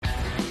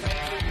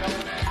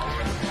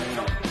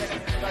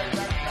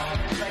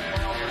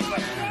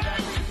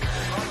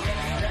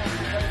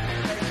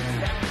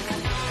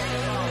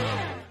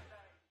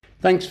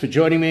Thanks for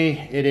joining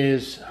me. It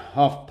is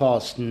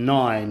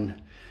 9:30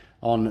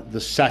 on the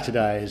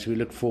Saturday as we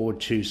look forward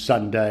to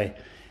Sunday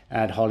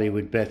at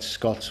Hollywoodbets,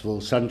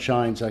 Scottsville.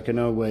 Sunshines, I can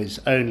always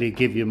only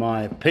give you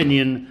my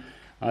opinion.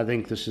 I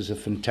think this is a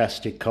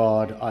fantastic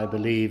card. I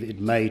believe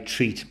it may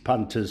treat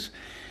punters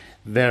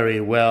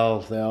very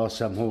well. There are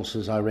some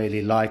horses I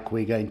really like.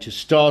 We're going to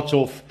start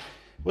off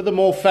with the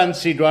more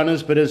fancied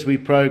runners, but as we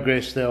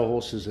progress, there are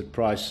horses at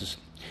prices.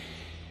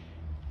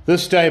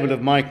 This stable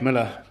of Mike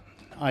Miller,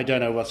 I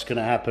don't know what's going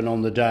to happen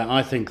on the day.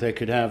 I think they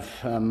could have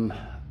an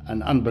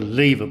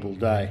unbelievable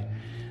day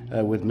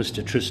with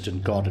Mr.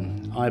 Tristan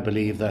Godden. I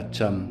believe that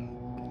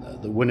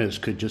the winners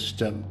could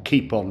just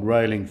keep on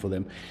rolling for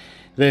them.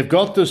 They've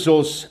got this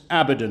horse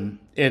Abaddon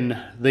in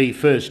the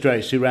first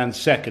race, who ran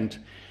second,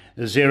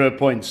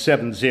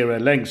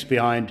 0.70 lengths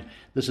behind.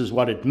 This is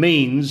what it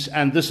means,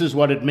 and this is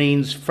what it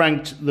means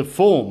franked the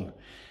form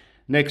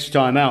next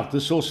time out.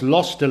 This horse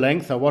lost a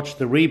length. I watched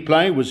the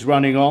replay, was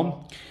running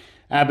on.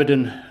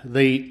 Abaddon,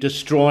 the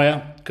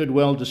destroyer, could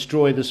well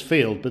destroy this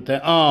field, but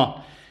there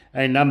are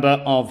a number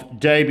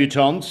of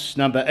debutants.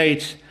 Number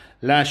 8,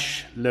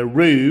 Lash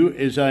LaRue,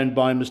 is owned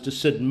by Mr.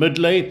 Sid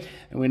Midley,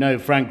 and we know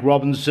Frank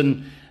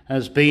Robinson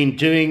has been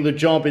doing the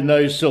job in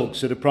those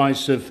silks at a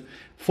price of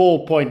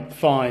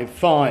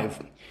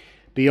 4.55.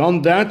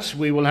 Beyond that,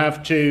 we will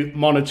have to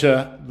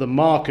monitor the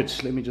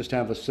markets. Let me just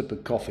have a sip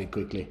of coffee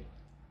quickly.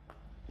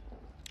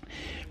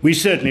 We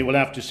certainly will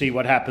have to see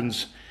what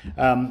happens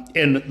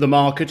in the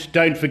market.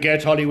 Don't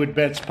forget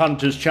Hollywoodbets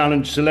Punters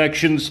Challenge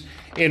selections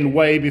in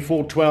way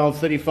before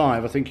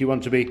 12:35. I think you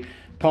want to be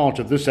part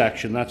of this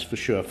action, that's for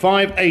sure.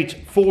 5,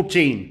 8,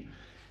 14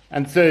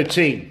 and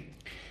 13.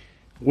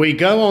 We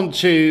go on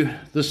to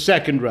the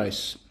second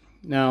race.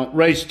 Now,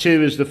 race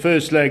 2 is the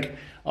first leg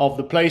of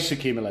the place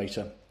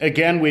accumulator.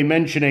 Again, we're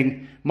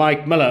mentioning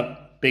Mike Miller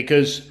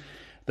because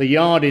the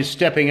yard is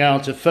stepping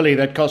out a filly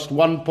that cost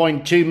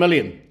 1.2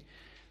 million.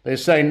 They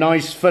say,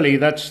 nice filly,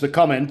 that's the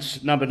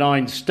comment. Number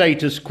 9,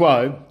 Status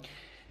Quo,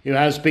 who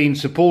has been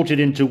supported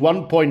into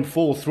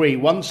 1.43.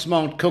 One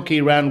Smart Cookie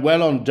ran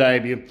well on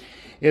debut,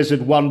 is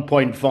at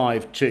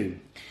 1.52.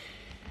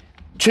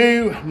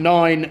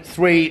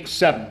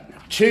 2937.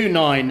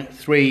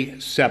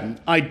 2937.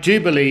 I do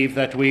believe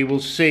that we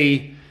will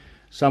see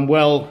some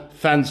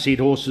well-fancied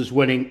horses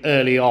winning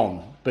early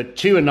on. But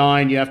 2 and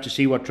 9, you have to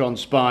see what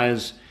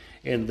transpires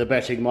in the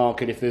betting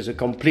market. If there's a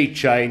complete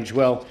change,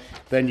 well,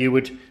 then you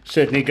would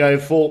certainly go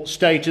for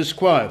Status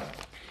Quo.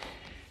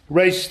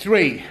 Race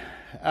 3,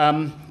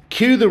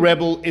 Q the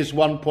Rebel is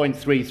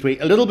 1.33.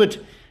 A little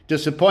bit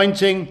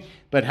disappointing,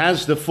 but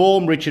has the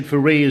form. Richard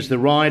Faree is the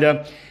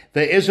rider.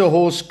 There is a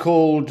horse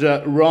called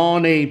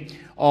Rani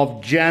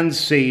of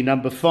Jansi,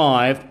 number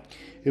 5,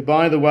 who,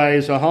 by the way,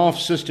 is a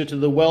half-sister to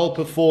the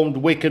well-performed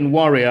Wiccan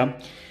Warrior,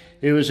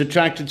 who has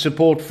attracted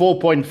support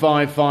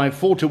 4.55,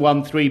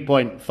 4-1,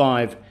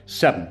 3.57.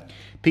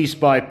 Piece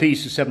by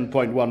piece is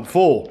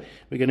 7.14.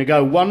 We're going to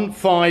go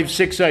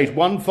 1-5-6-8,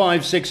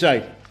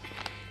 1-5-6-8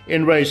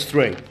 in race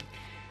 3.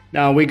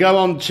 Now we go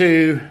on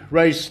to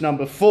race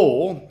number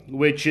 4,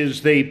 which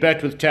is the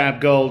Bet with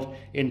Tab Gold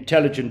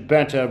Intelligent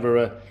Bet over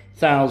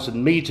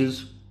 1,000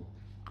 metres.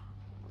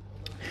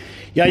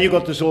 Yeah, you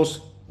got this horse,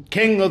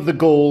 King of the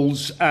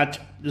Gauls, at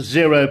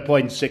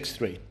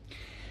 0.63.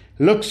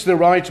 Looks the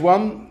right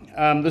one.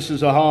 This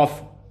is a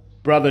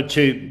half-brother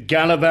to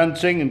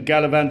Gallivanting, and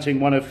Gallivanting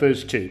won her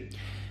first 2.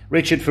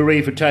 Richard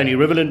Faree for Tony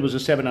Riverland was a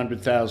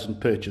 700,000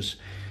 purchase.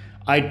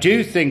 I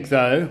do think,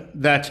 though,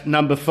 that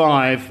number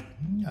 5,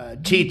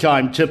 Tea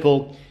Time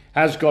Tipple,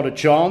 has got a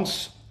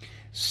chance.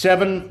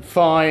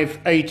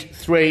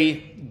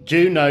 7-5-8-3.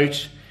 Do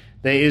note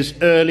there is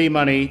early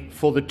money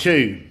for the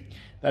 2.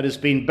 That has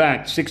been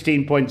backed,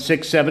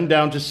 16.67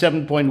 down to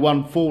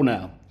 7.14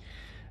 now.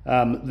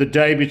 The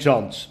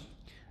debutants.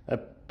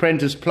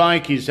 Apprentice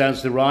Plikes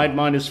has the ride,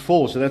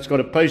 -4, so that's got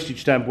a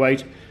postage stamp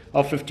weight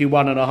of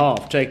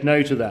 51.5. Take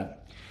note of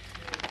that.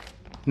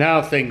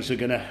 Now things are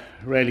going to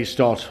really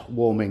start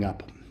warming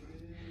up.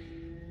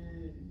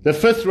 The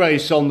 5th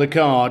race on the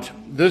card,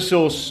 this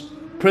horse,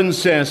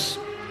 Princess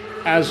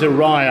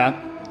Azariah,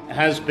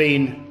 has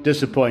been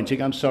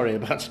disappointing. I'm sorry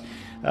about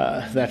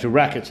that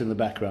racket in the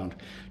background.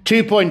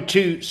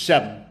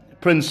 2.27,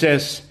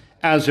 Princess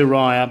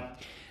Azariah.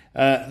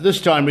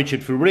 This time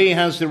Richard Faree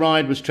has the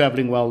ride, was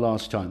travelling well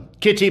last time.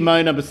 Kitty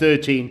Mo, number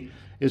 13,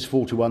 is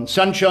 4-1.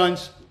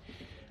 Sunshines,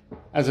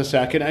 as I say,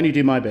 I can only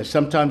do my best.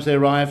 Sometimes they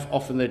arrive,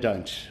 often they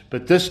don't.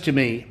 But this, to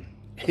me,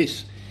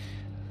 is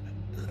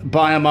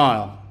by a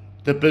mile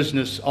the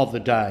business of the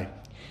day.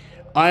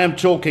 I am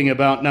talking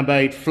about number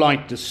 8,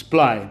 Flight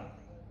Display.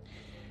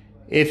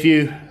 If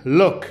you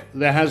look,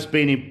 there has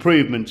been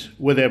improvement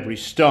with every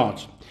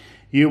start.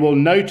 You will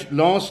note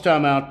last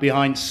time out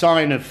behind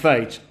Sign of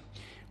Fate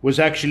was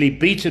actually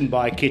beaten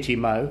by Kitty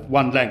Mo,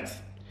 1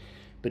 length.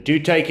 But do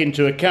take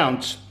into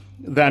account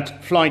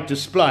that Flight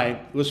Display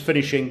was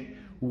finishing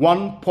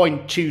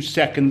 1.2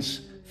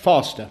 seconds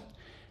faster,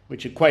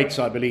 which equates,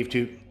 I believe,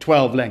 to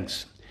 12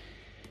 lengths.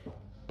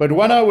 But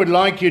what I would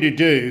like you to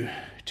do,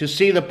 to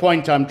see the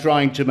point I'm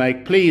trying to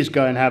make, please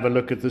go and have a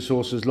look at this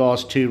horse's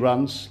last 2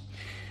 runs.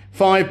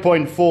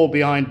 5.4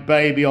 behind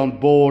Baby on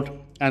Board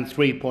and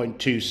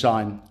 3.2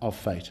 Sign of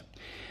Fate.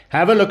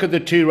 Have a look at the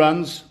 2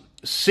 runs,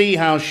 see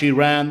how she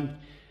ran,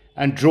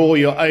 and draw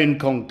your own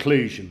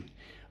conclusion.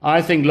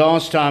 I think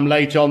last time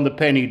late on the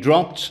penny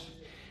dropped,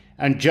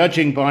 and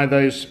judging by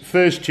those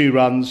first 2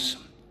 runs,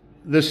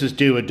 this is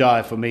do or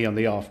die for me on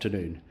the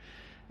afternoon.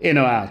 In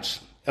or out.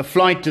 A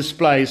flight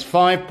displays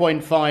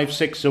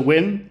 5.56 a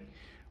win,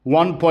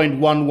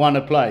 1.11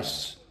 a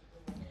place.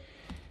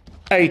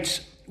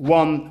 8,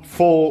 1,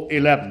 4,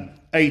 11.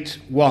 8,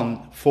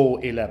 1,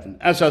 4, 11.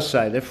 As I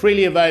say, they're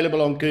freely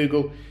available on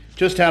Google.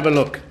 Just have a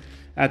look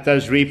at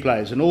those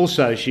replays. And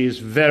also, she is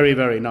very,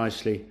 very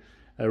nicely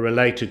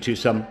related to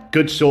some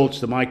good sorts.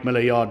 The Mike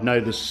Miller Yard know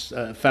this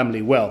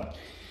family well.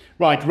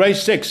 Right,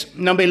 race 6,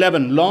 number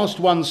 11, last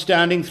one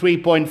standing,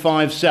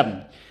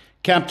 3.57.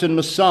 Captain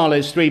Masala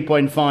is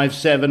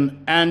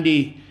 3.57.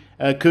 Andy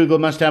Kugel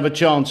must have a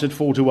chance at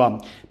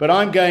 4-1. But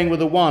I'm going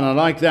with a 1. I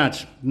like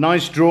that.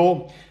 Nice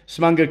draw.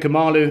 Smunga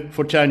Kamalu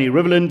for Tony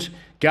Riverland.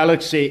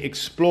 Galaxy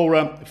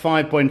Explorer,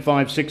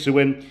 5.56 a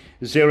win,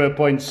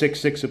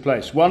 0.66 a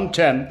place.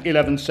 110,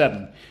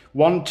 11-7.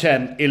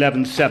 110,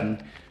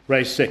 11-7.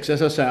 Race 6.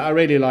 As I say, I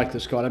really like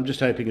this card. I'm just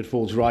hoping it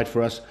falls right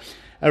for us.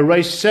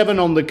 Race 7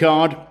 on the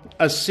card.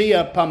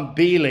 Asia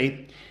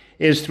Pambili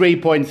is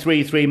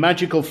 3.33.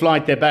 Magical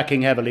Flight, they're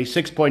backing heavily.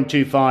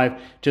 6.25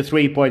 to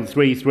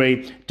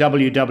 3.33.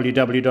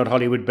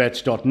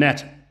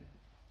 www.hollywoodbets.net.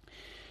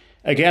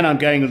 Again, I'm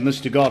going with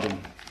Mr. Godden.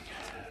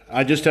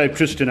 I just hope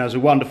Tristan has a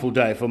wonderful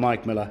day for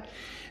Mike Miller.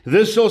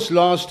 This horse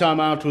last time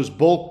out was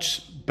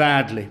balked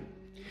badly.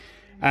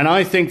 And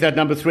I think that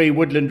number 3,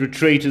 Woodland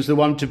Retreat, is the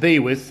one to be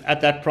with at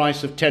that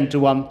price of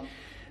 10-1,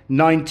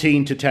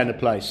 19 to 10 a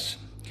place.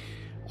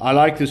 I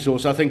like this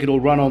horse. I think it'll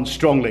run on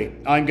strongly.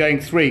 I'm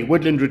going 3,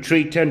 Woodland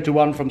Retreat,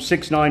 10-1 from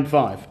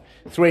 6.95.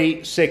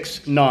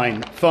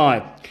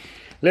 3-6-9-5.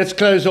 Let's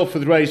close off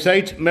with race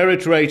 8,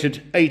 merit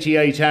rated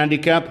 88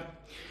 handicap.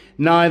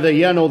 Neither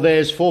here nor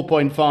there's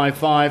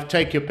 4.55.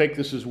 Take your pick.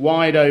 This is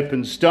wide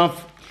open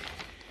stuff.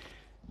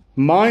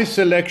 My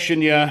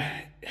selection here,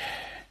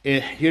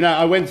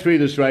 I went through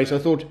this race. I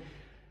thought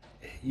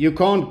you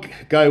can't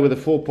go with a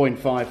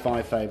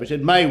 4.55 favourite.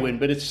 It may win,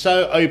 but it's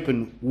so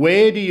open.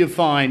 Where do you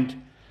find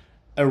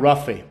a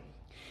roughie?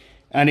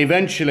 And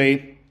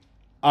eventually,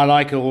 I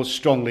like a horse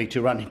strongly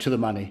to run into the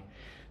money.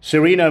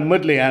 Sereno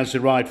Mudley has the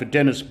ride for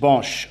Dennis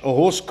Bosch, a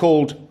horse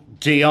called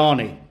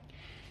Diani,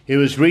 who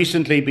has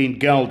recently been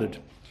gelded.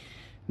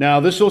 Now,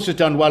 this horse has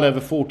done well over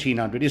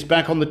 1,400. He's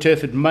back on the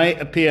turf. It may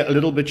appear a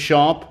little bit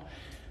sharp,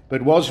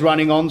 but was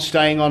running on,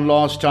 staying on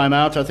last time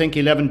out. I think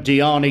 11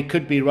 Diani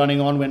could be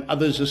running on when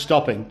others are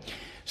stopping.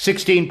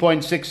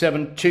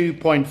 16.67,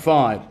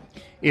 2.5.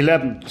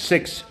 11,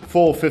 6,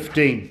 4,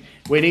 15.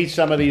 We need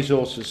some of these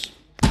horses.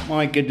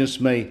 My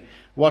goodness me,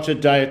 what a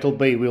day it'll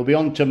be. We'll be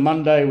on to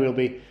Monday. We'll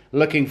be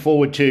looking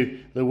forward to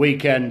the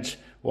weekend,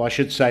 or I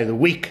should say the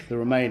week, the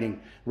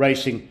remaining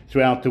racing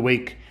throughout the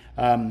week,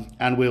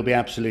 and we'll be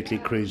absolutely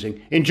cruising.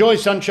 Enjoy,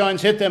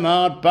 sunshines, hit them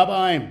hard.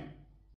 Bye-bye.